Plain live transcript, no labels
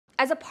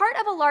As a part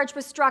of a large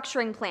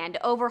restructuring plan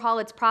to overhaul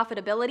its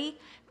profitability,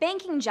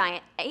 banking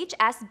giant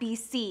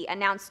HSBC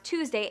announced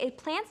Tuesday it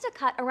plans to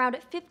cut around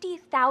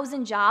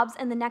 50,000 jobs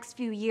in the next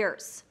few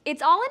years.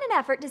 It's all in an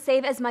effort to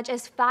save as much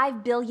as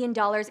 $5 billion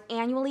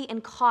annually in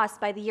costs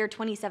by the year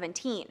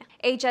 2017.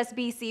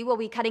 HSBC will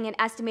be cutting an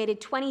estimated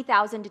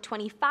 20,000 to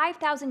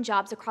 25,000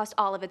 jobs across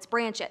all of its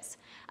branches.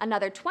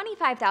 Another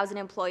 25,000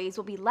 employees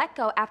will be let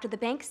go after the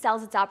bank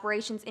sells its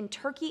operations in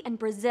Turkey and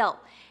Brazil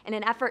in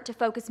an effort to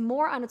focus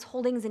more on its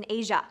holdings in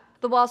Asia.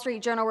 The Wall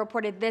Street Journal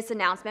reported this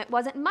announcement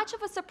wasn't much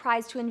of a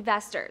surprise to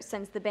investors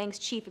since the bank's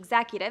chief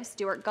executive,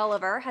 Stuart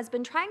Gulliver, has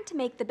been trying to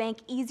make the bank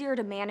easier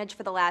to manage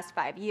for the last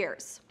 5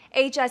 years.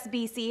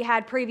 HSBC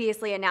had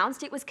previously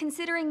announced it was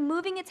considering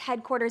moving its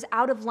headquarters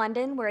out of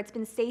London, where it's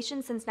been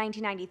stationed since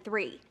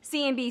 1993.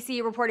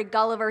 CNBC reported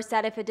Gulliver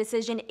said if a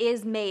decision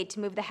is made to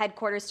move the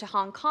headquarters to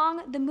Hong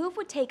Kong, the move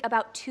would take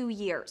about 2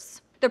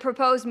 years. The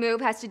proposed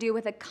move has to do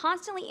with a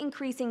constantly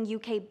increasing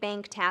UK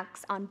bank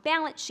tax on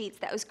balance sheets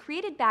that was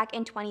created back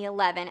in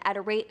 2011 at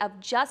a rate of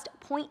just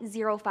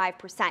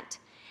 0.05%.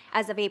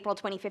 As of April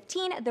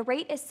 2015, the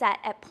rate is set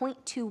at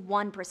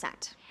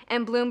 0.21%.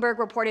 And Bloomberg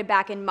reported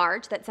back in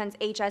March that since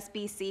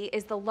HSBC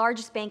is the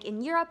largest bank in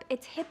Europe,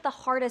 it's hit the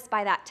hardest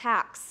by that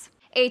tax.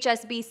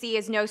 HSBC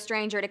is no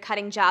stranger to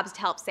cutting jobs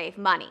to help save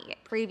money. It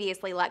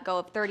previously let go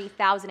of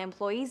 30,000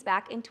 employees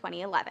back in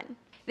 2011.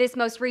 This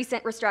most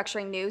recent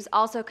restructuring news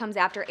also comes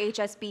after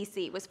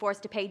HSBC was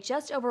forced to pay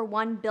just over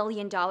 $1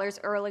 billion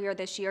earlier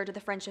this year to the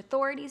French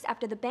authorities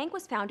after the bank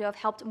was found to have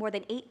helped more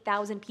than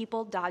 8,000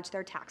 people dodge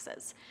their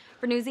taxes.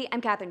 For Newsy,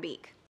 I'm Catherine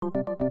Beek.